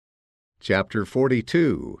Chapter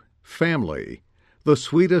 42, Family, the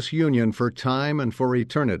Sweetest Union for Time and for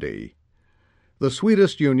Eternity. The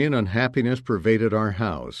sweetest union and happiness pervaded our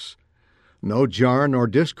house. No jar nor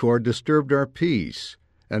discord disturbed our peace,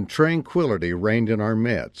 and tranquility reigned in our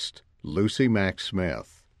midst. Lucy Mack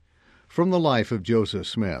Smith. From the life of Joseph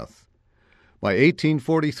Smith. By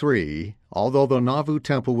 1843, although the Nauvoo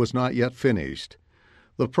Temple was not yet finished,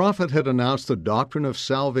 the prophet had announced the doctrine of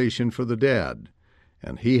salvation for the dead,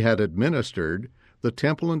 and he had administered the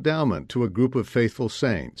temple endowment to a group of faithful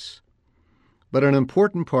saints. But an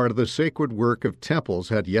important part of the sacred work of temples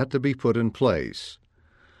had yet to be put in place.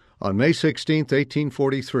 On May 16,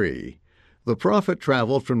 1843, the prophet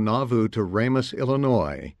traveled from Nauvoo to Ramus,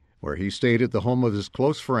 Illinois, where he stayed at the home of his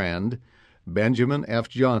close friend, Benjamin F.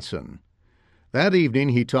 Johnson. That evening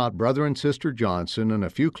he taught Brother and Sister Johnson and a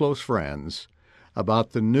few close friends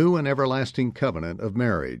about the new and everlasting covenant of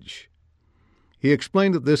marriage. He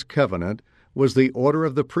explained that this covenant was the order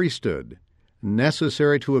of the priesthood,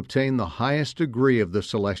 necessary to obtain the highest degree of the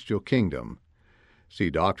celestial kingdom. See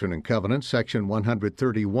Doctrine and Covenants, section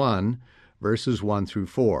 131, verses 1 through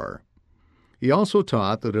 4. He also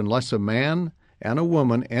taught that unless a man and a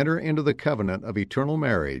woman enter into the covenant of eternal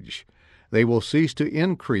marriage, they will cease to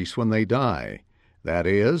increase when they die. That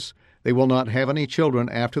is, they will not have any children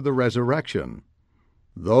after the resurrection.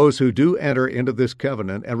 Those who do enter into this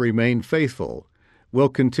covenant and remain faithful will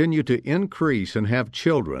continue to increase and have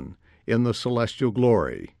children in the celestial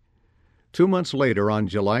glory. 2 months later, on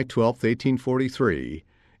July 12, 1843,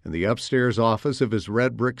 in the upstairs office of his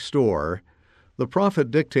red brick store, the prophet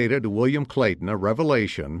dictated to William Clayton a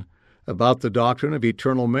revelation about the doctrine of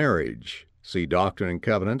eternal marriage. See Doctrine and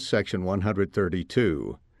Covenants, section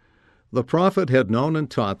 132. The prophet had known and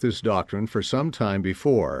taught this doctrine for some time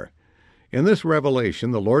before. In this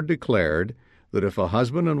revelation, the Lord declared that if a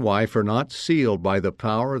husband and wife are not sealed by the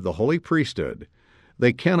power of the holy priesthood,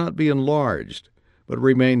 they cannot be enlarged, but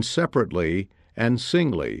remain separately and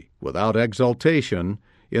singly, without exaltation,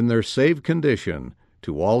 in their saved condition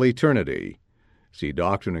to all eternity. See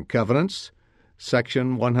Doctrine and Covenants,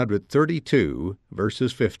 section 132,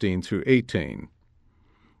 verses 15 through 18.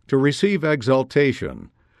 To receive exaltation,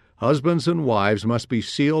 husbands and wives must be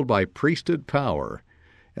sealed by priesthood power,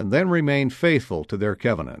 and then remain faithful to their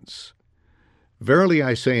covenants. Verily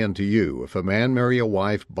I say unto you, if a man marry a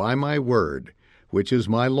wife by my word, which is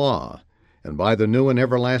my law, and by the new and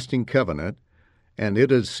everlasting covenant, and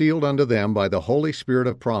it is sealed unto them by the Holy Spirit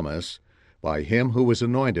of promise, by him who was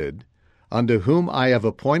anointed, unto whom I have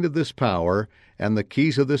appointed this power and the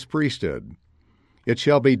keys of this priesthood, it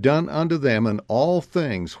shall be done unto them in all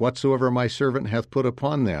things whatsoever my servant hath put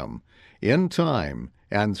upon them, in time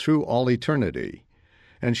and through all eternity,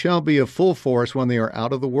 and shall be of full force when they are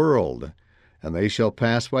out of the world, and they shall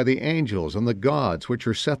pass by the angels and the gods which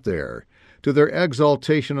are set there, to their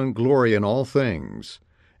exaltation and glory in all things,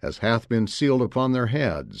 as hath been sealed upon their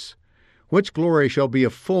heads, which glory shall be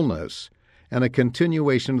a fullness and a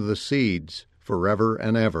continuation of the seeds forever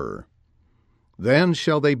and ever. Then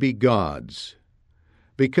shall they be gods,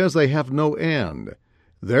 because they have no end.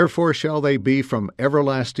 Therefore shall they be from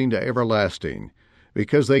everlasting to everlasting,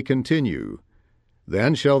 because they continue.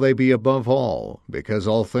 Then shall they be above all, because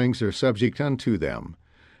all things are subject unto them.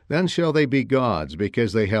 Then shall they be gods,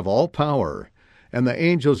 because they have all power, and the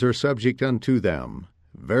angels are subject unto them.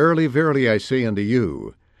 Verily, verily, I say unto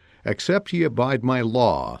you, except ye abide my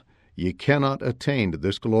law, ye cannot attain to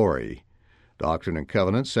this glory. Doctrine and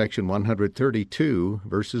Covenants, section 132,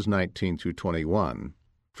 verses 19 through 21.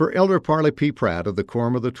 For Elder Parley P. Pratt of the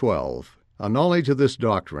Quorum of the 12, a knowledge of this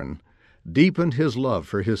doctrine deepened his love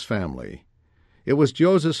for his family. It was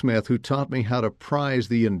Joseph Smith who taught me how to prize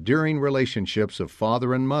the enduring relationships of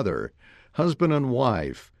father and mother, husband and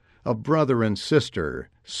wife, of brother and sister,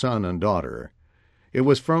 son and daughter. It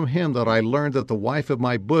was from him that I learned that the wife of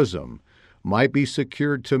my bosom might be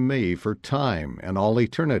secured to me for time and all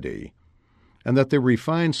eternity, and that the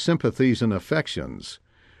refined sympathies and affections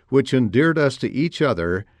which endeared us to each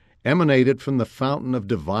other emanated from the fountain of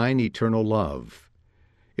divine eternal love.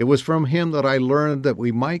 It was from him that I learned that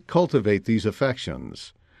we might cultivate these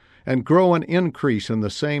affections and grow and increase in the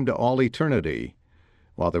same to all eternity,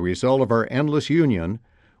 while the result of our endless union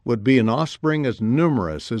would be an offspring as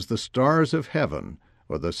numerous as the stars of heaven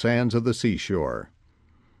or the sands of the seashore.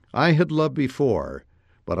 I had loved before,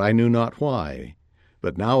 but I knew not why.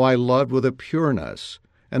 But now I loved with a pureness,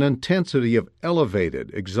 an intensity of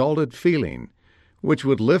elevated, exalted feeling, which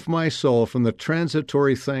would lift my soul from the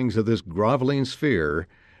transitory things of this groveling sphere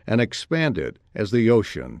and expand it as the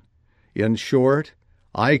ocean. In short,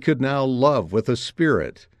 I could now love with the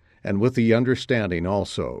Spirit and with the understanding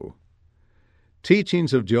also.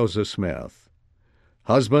 Teachings of Joseph Smith.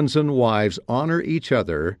 Husbands and wives honor each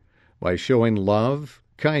other by showing love,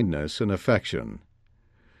 kindness, and affection.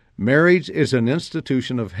 Marriage is an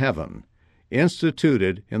institution of heaven,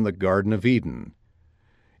 instituted in the Garden of Eden.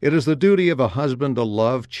 It is the duty of a husband to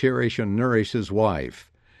love, cherish, and nourish his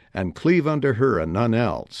wife, and cleave unto her and none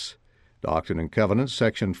else. Doctrine and Covenants,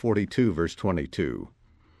 section 42, verse 22.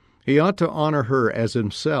 He ought to honor her as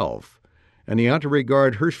himself, and he ought to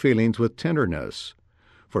regard her feelings with tenderness,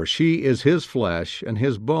 for she is his flesh and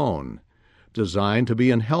his bone, designed to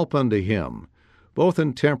be an help unto him, both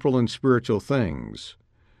in temporal and spiritual things,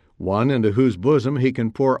 one into whose bosom he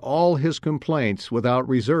can pour all his complaints without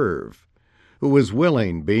reserve, who is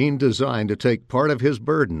willing, being designed to take part of his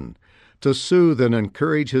burden, to soothe and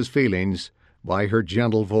encourage his feelings by her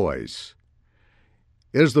gentle voice.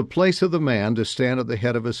 It is the place of the man to stand at the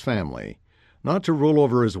head of his family, not to rule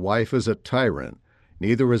over his wife as a tyrant,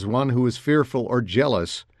 neither as one who is fearful or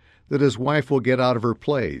jealous that his wife will get out of her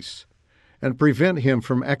place, and prevent him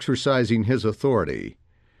from exercising his authority.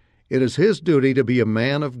 It is his duty to be a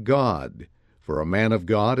man of God, for a man of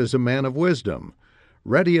God is a man of wisdom,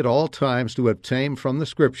 ready at all times to obtain from the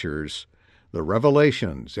Scriptures, the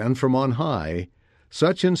revelations, and from on high,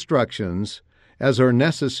 such instructions as are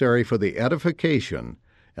necessary for the edification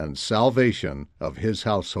and salvation of his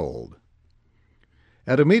household.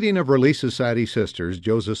 At a meeting of Relief Society sisters,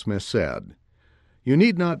 Joseph Smith said, "You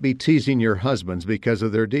need not be teasing your husbands because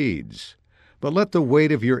of their deeds, but let the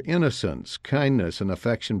weight of your innocence, kindness, and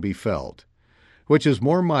affection be felt, which is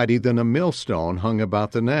more mighty than a millstone hung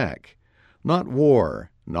about the neck. Not war,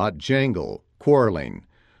 not jangle, quarreling,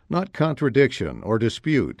 not contradiction or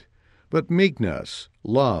dispute, but meekness,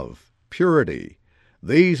 love, purity.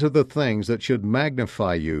 These are the things that should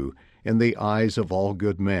magnify you in the eyes of all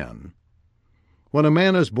good men." When a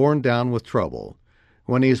man is borne down with trouble,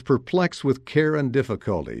 when he is perplexed with care and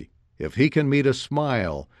difficulty, if he can meet a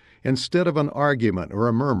smile instead of an argument or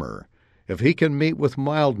a murmur, if he can meet with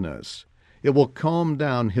mildness, it will calm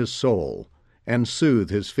down his soul and soothe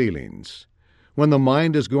his feelings. When the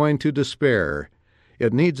mind is going to despair,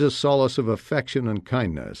 it needs a solace of affection and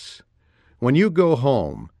kindness. When you go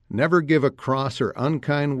home, never give a cross or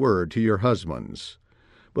unkind word to your husbands,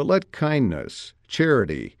 but let kindness,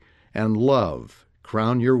 charity, and love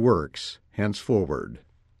crown your works henceforward.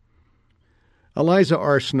 Eliza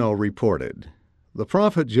R. Snow reported, "The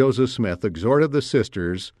prophet Joseph Smith exhorted the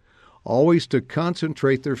sisters always to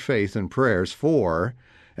concentrate their faith and prayers for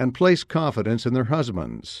and place confidence in their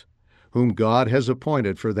husbands, whom God has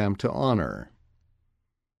appointed for them to honor.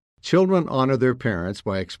 Children honor their parents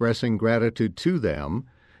by expressing gratitude to them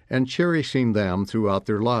and cherishing them throughout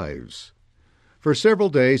their lives. For several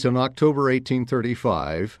days in October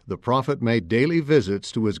 1835, the prophet made daily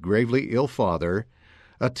visits to his gravely ill father,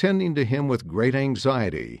 attending to him with great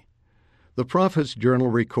anxiety. The prophet's journal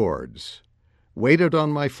records, "Waited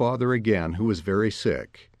on my father again, who was very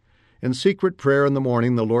sick. In secret prayer in the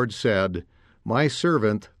morning the Lord said, 'My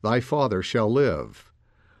servant, thy father, shall live.'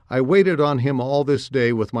 I waited on him all this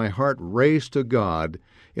day with my heart raised to God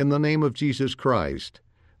in the name of Jesus Christ,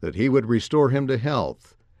 that he would restore him to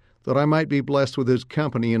health, that I might be blessed with his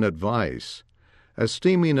company and advice,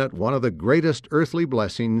 esteeming it one of the greatest earthly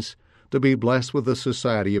blessings to be blessed with the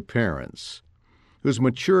society of parents, whose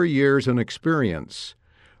mature years and experience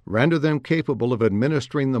render them capable of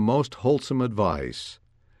administering the most wholesome advice.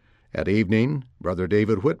 At evening, Brother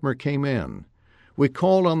David Whitmer came in. We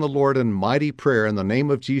called on the Lord in mighty prayer in the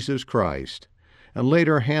name of Jesus Christ, and laid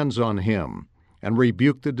our hands on him, and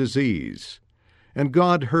rebuked the disease. And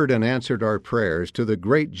God heard and answered our prayers to the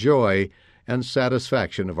great joy and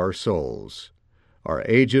satisfaction of our souls. Our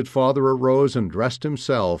aged father arose and dressed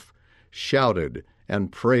himself, shouted,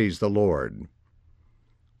 and praised the Lord.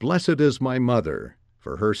 Blessed is my mother,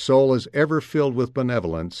 for her soul is ever filled with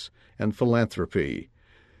benevolence and philanthropy.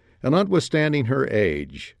 And notwithstanding her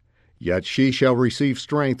age, yet she shall receive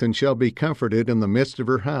strength and shall be comforted in the midst of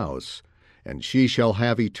her house, and she shall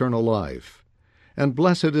have eternal life. And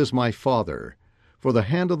blessed is my father, for the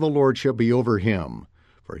hand of the Lord shall be over him,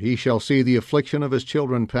 for he shall see the affliction of his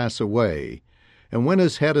children pass away, and when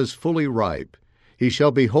his head is fully ripe, he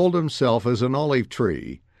shall behold himself as an olive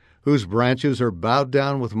tree, whose branches are bowed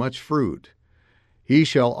down with much fruit. He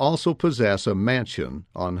shall also possess a mansion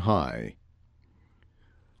on high.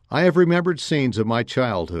 I have remembered scenes of my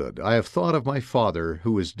childhood. I have thought of my father,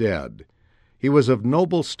 who is dead. He was of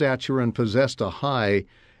noble stature and possessed a high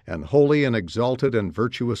and holy and exalted and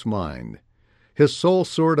virtuous mind. His soul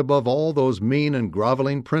soared above all those mean and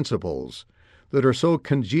groveling principles that are so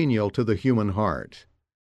congenial to the human heart.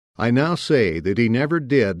 I now say that he never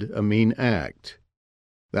did a mean act.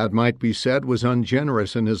 That might be said was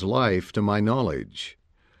ungenerous in his life, to my knowledge.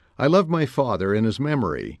 I love my father in his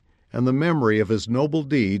memory, and the memory of his noble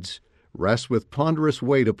deeds rests with ponderous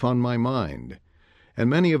weight upon my mind, and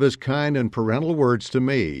many of his kind and parental words to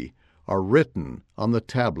me are written on the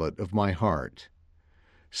tablet of my heart.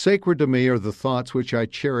 Sacred to me are the thoughts which I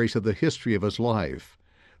cherish of the history of his life,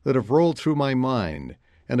 that have rolled through my mind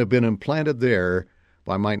and have been implanted there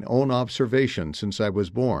by mine own observation since I was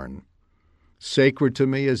born. Sacred to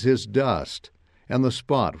me is his dust and the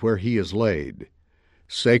spot where he is laid.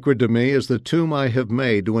 Sacred to me is the tomb I have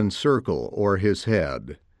made to encircle o'er his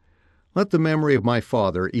head. Let the memory of my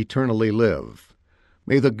father eternally live.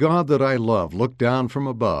 May the God that I love look down from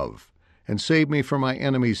above and save me from my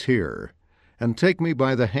enemies here, and take me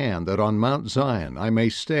by the hand that on Mount Zion I may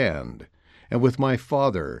stand, and with my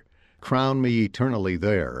Father crown me eternally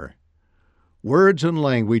there. Words and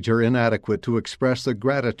language are inadequate to express the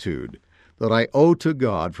gratitude that I owe to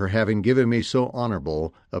God for having given me so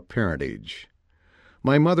honorable a parentage.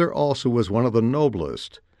 My mother also was one of the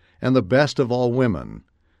noblest and the best of all women.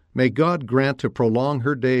 May God grant to prolong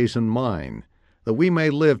her days and mine, that we may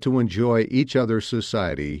live to enjoy each other's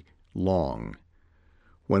society long.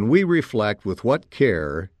 When we reflect with what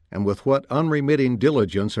care and with what unremitting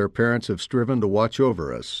diligence our parents have striven to watch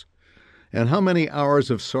over us, and how many hours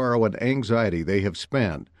of sorrow and anxiety they have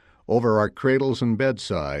spent over our cradles and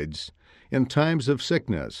bedsides in times of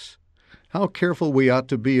sickness, how careful we ought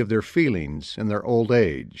to be of their feelings in their old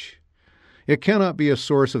age. It cannot be a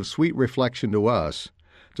source of sweet reflection to us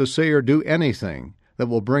to say or do anything that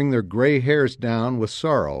will bring their gray hairs down with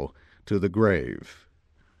sorrow to the grave.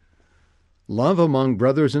 Love among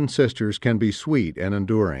brothers and sisters can be sweet and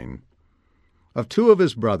enduring. Of two of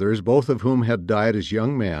his brothers, both of whom had died as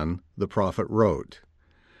young men, the prophet wrote,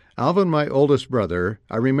 Alvin, my oldest brother,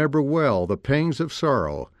 I remember well the pangs of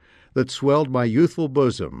sorrow that swelled my youthful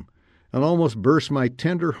bosom and almost burst my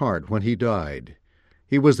tender heart when he died.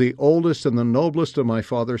 He was the oldest and the noblest of my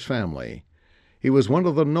father's family. He was one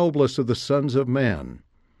of the noblest of the sons of men.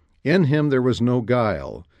 In him there was no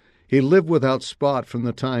guile. He lived without spot from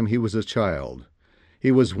the time he was a child.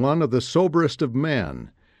 He was one of the soberest of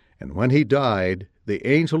men, and when he died, the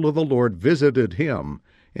angel of the Lord visited him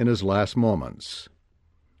in his last moments.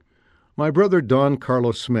 My brother Don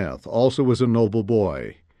Carlos Smith also was a noble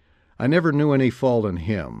boy. I never knew any fault in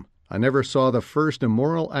him. I never saw the first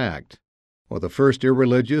immoral act or the first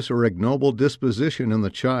irreligious or ignoble disposition in the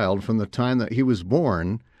child from the time that he was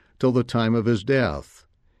born till the time of his death.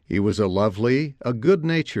 He was a lovely, a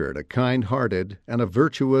good-natured, a kind-hearted, and a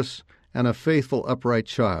virtuous, and a faithful, upright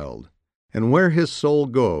child. And where his soul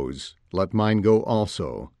goes, let mine go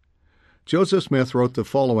also. Joseph Smith wrote the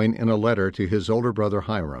following in a letter to his older brother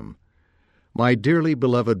Hiram. My dearly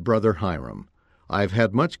beloved brother Hiram, I have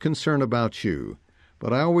had much concern about you,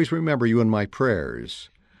 but I always remember you in my prayers,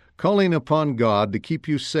 calling upon God to keep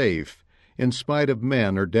you safe in spite of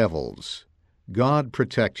men or devils. God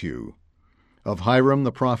protect you. Of Hiram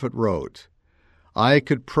the prophet wrote, I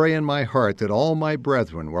could pray in my heart that all my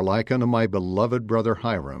brethren were like unto my beloved brother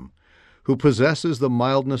Hiram, who possesses the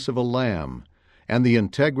mildness of a lamb, and the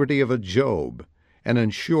integrity of a Job, and in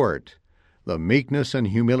short, the meekness and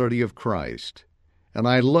humility of Christ. And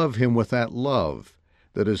I love him with that love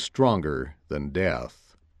that is stronger than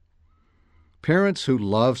death. Parents who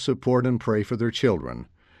love, support, and pray for their children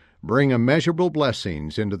bring immeasurable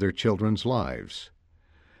blessings into their children's lives.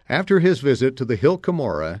 After his visit to the Hill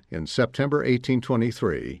Cumorah in September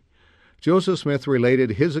 1823, Joseph Smith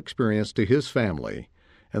related his experience to his family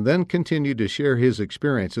and then continued to share his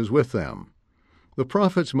experiences with them. The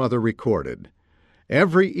prophet's mother recorded,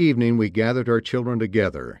 Every evening we gathered our children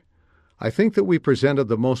together. I think that we presented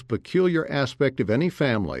the most peculiar aspect of any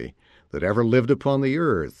family that ever lived upon the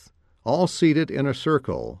earth, all seated in a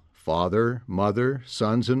circle, father, mother,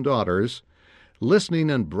 sons, and daughters,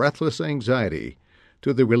 listening in breathless anxiety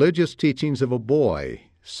to the religious teachings of a boy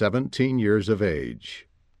 17 years of age.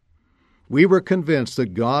 We were convinced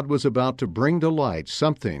that God was about to bring to light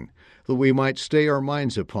something that we might stay our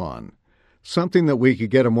minds upon, something that we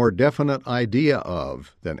could get a more definite idea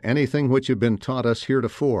of than anything which had been taught us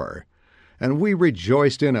heretofore, and we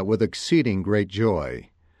rejoiced in it with exceeding great joy.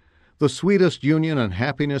 The sweetest union and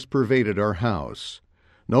happiness pervaded our house.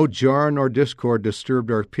 No jar nor discord disturbed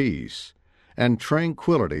our peace, and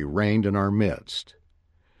tranquility reigned in our midst.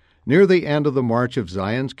 Near the end of the march of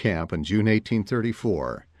Zion's camp in June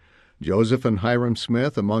 1834, Joseph and Hiram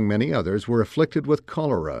Smith, among many others, were afflicted with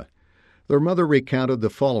cholera. Their mother recounted the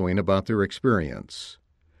following about their experience.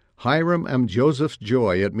 Hiram and Joseph's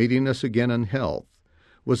joy at meeting us again in health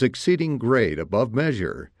was exceeding great, above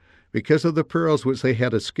measure, because of the perils which they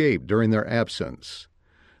had escaped during their absence.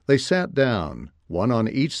 They sat down, one on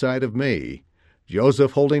each side of me,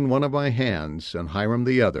 Joseph holding one of my hands and Hiram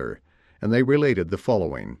the other, and they related the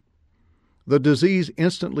following. The disease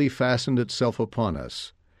instantly fastened itself upon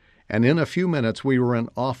us, and in a few minutes we were in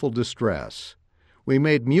awful distress. We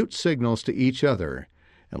made mute signals to each other,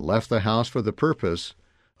 and left the house for the purpose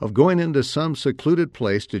of going into some secluded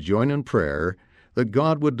place to join in prayer that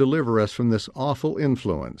God would deliver us from this awful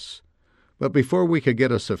influence. But before we could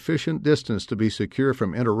get a sufficient distance to be secure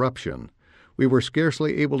from interruption, we were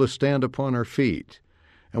scarcely able to stand upon our feet,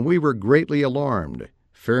 and we were greatly alarmed,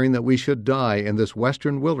 fearing that we should die in this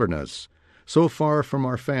western wilderness, so far from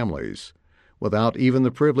our families, without even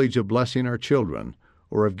the privilege of blessing our children,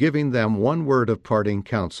 or of giving them one word of parting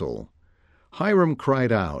counsel. Hiram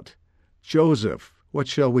cried out, "Joseph, what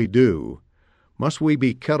shall we do? Must we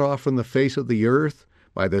be cut off from the face of the earth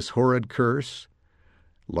by this horrid curse?"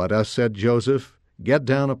 "Let us," said Joseph, "get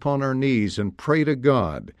down upon our knees and pray to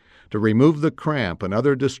God to remove the cramp and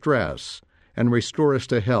other distress and restore us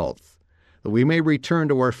to health, that we may return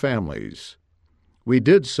to our families." We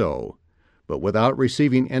did so, but without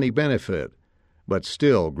receiving any benefit, but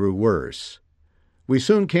still grew worse. We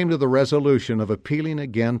soon came to the resolution of appealing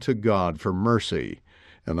again to God for mercy,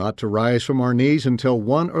 and not to rise from our knees until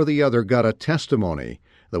one or the other got a testimony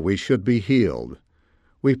that we should be healed.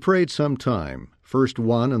 We prayed some time, first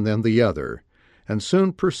one and then the other, and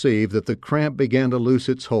soon perceived that the cramp began to loose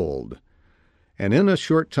its hold. And in a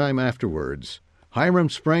short time afterwards, Hiram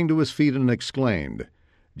sprang to his feet and exclaimed,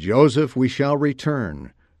 "Joseph, we shall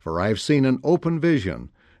return, for I have seen an open vision,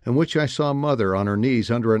 in which I saw Mother on her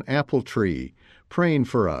knees under an apple tree, praying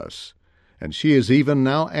for us, and she is even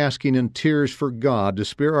now asking in tears for God to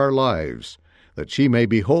spare our lives, that she may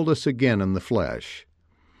behold us again in the flesh.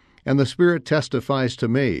 And the Spirit testifies to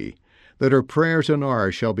me that her prayers and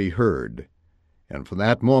ours shall be heard." And from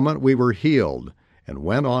that moment we were healed, and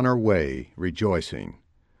went on our way rejoicing.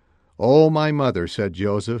 "Oh, my mother," said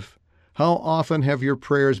Joseph, "how often have your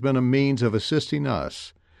prayers been a means of assisting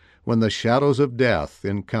us, when the shadows of death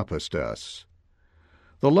encompassed us."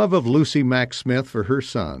 The love of Lucy Mack Smith for her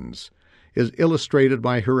sons is illustrated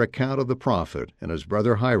by her account of the prophet and his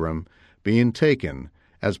brother Hiram being taken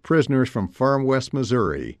as prisoners from Farm West,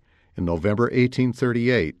 Missouri, in November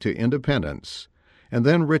 1838 to Independence, and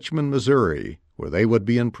then Richmond, Missouri, where they would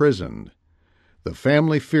be imprisoned. The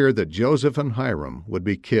family feared that Joseph and Hiram would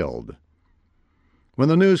be killed. When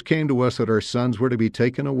the news came to us that our sons were to be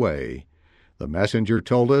taken away, the messenger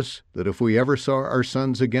told us that if we ever saw our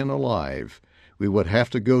sons again alive, we would have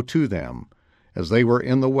to go to them, as they were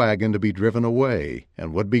in the wagon to be driven away,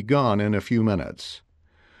 and would be gone in a few minutes.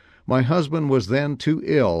 My husband was then too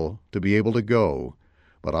ill to be able to go,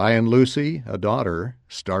 but I and Lucy, a daughter,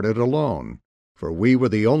 started alone, for we were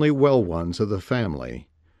the only well ones of the family.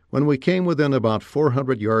 When we came within about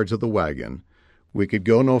 400 yards of the wagon, we could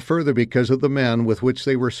go no further because of the men with which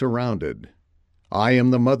they were surrounded. "I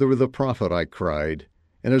am the mother of the prophet," I cried,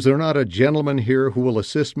 "and is there not a gentleman here who will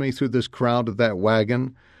assist me through this crowd of that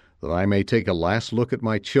wagon, that I may take a last look at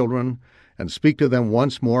my children and speak to them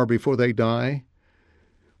once more before they die?"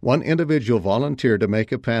 One individual volunteered to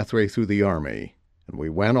make a pathway through the army, and we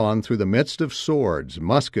went on through the midst of swords,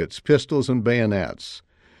 muskets, pistols, and bayonets,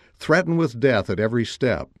 threatened with death at every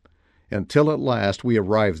step, until at last we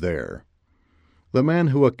arrived there. The man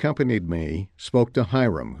who accompanied me spoke to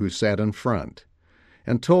Hiram, who sat in front,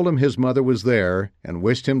 and told him his mother was there and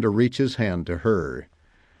wished him to reach his hand to her.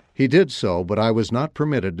 He did so, but I was not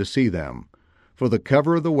permitted to see them, for the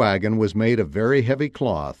cover of the wagon was made of very heavy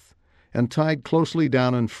cloth and tied closely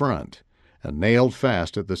down in front and nailed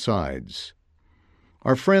fast at the sides.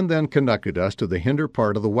 Our friend then conducted us to the hinder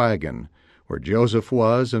part of the wagon, where Joseph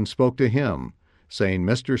was, and spoke to him, saying,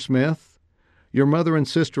 "Mr. Smith, your mother and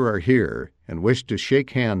sister are here, and wish to shake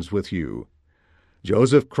hands with you."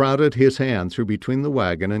 Joseph crowded his hand through between the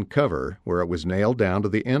wagon and cover, where it was nailed down to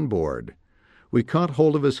the end board. We caught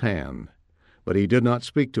hold of his hand, but he did not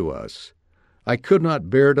speak to us. I could not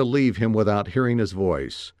bear to leave him without hearing his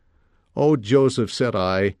voice. "Oh, Joseph," said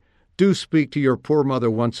I, "do speak to your poor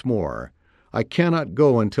mother once more. I cannot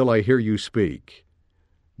go until I hear you speak."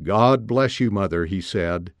 "God bless you, mother," he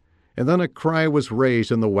said, and then a cry was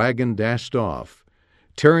raised and the wagon dashed off,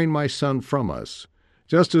 tearing my son from us,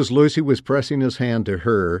 just as Lucy was pressing his hand to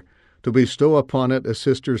her to bestow upon it a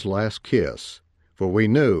sister's last kiss, for we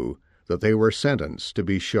knew that they were sentenced to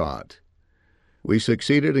be shot. We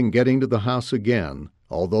succeeded in getting to the house again,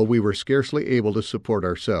 although we were scarcely able to support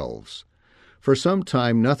ourselves. For some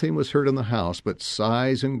time nothing was heard in the house but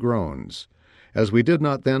sighs and groans, as we did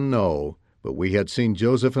not then know but we had seen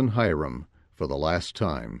Joseph and Hiram for the last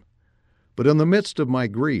time. But in the midst of my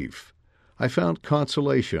grief, I found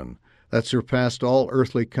consolation that surpassed all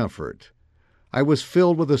earthly comfort. I was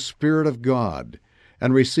filled with the Spirit of God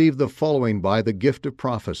and received the following by the gift of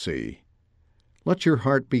prophecy. Let your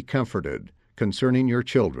heart be comforted concerning your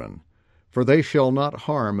children, for they shall not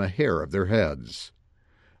harm a hair of their heads.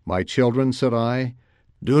 My children, said I,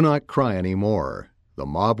 do not cry any more. The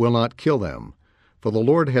mob will not kill them, for the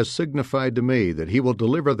Lord has signified to me that he will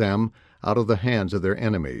deliver them out of the hands of their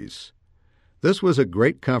enemies. This was a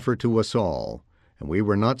great comfort to us all, and we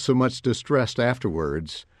were not so much distressed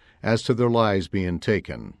afterwards as to their lives being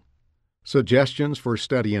taken. Suggestions for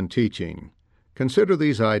study and teaching. Consider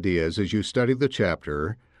these ideas as you study the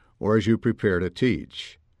chapter or as you prepare to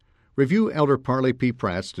teach. Review Elder Parley P.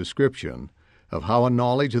 Pratt's description of how a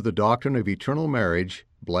knowledge of the doctrine of eternal marriage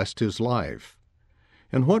blessed his life.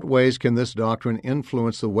 In what ways can this doctrine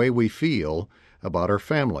influence the way we feel about our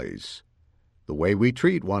families, the way we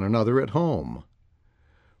treat one another at home?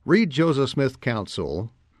 Read Joseph Smith's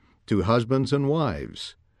counsel to husbands and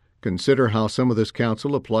wives. Consider how some of this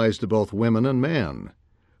counsel applies to both women and men.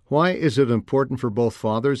 Why is it important for both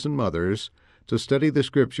fathers and mothers to study the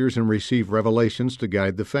Scriptures and receive revelations to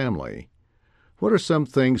guide the family? What are some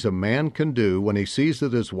things a man can do when he sees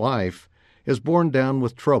that his wife is borne down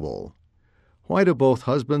with trouble? Why do both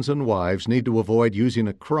husbands and wives need to avoid using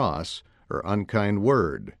a cross or unkind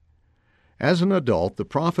word? As an adult, the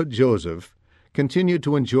prophet Joseph continued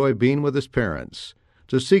to enjoy being with his parents,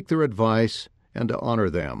 to seek their advice, and to honor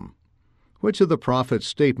them. Which of the prophet's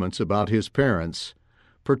statements about his parents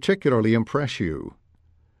particularly impress you?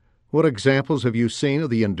 What examples have you seen of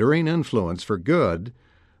the enduring influence for good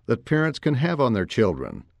that parents can have on their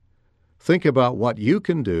children? Think about what you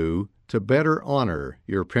can do to better honor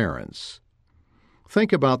your parents.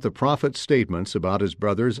 Think about the prophet's statements about his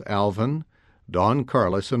brothers Alvin, Don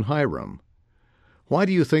Carlos, and Hiram. Why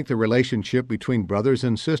do you think the relationship between brothers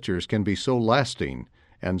and sisters can be so lasting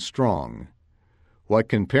and strong? What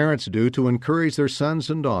can parents do to encourage their sons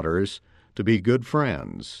and daughters to be good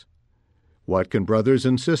friends? What can brothers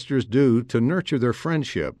and sisters do to nurture their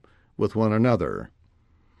friendship with one another?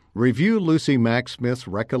 Review Lucy Mack Smith's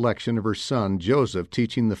recollection of her son Joseph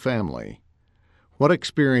teaching the family. What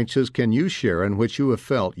experiences can you share in which you have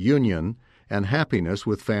felt union and happiness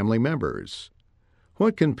with family members?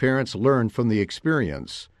 What can parents learn from the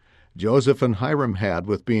experience Joseph and Hiram had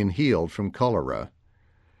with being healed from cholera?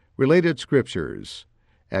 Related scriptures: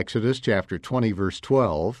 Exodus chapter 20, verse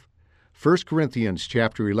 12, 1 Corinthians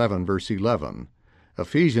chapter 11, verse 11,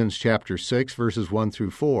 Ephesians chapter 6, verses 1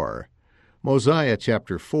 through 4, Mosiah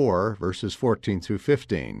chapter 4, verses 14 through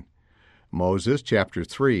 15, Moses chapter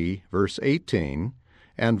 3, verse 18,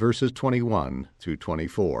 and verses 21 through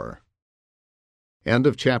 24. End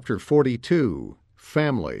of chapter 42.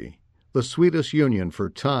 Family, the sweetest union for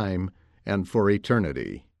time and for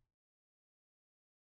eternity.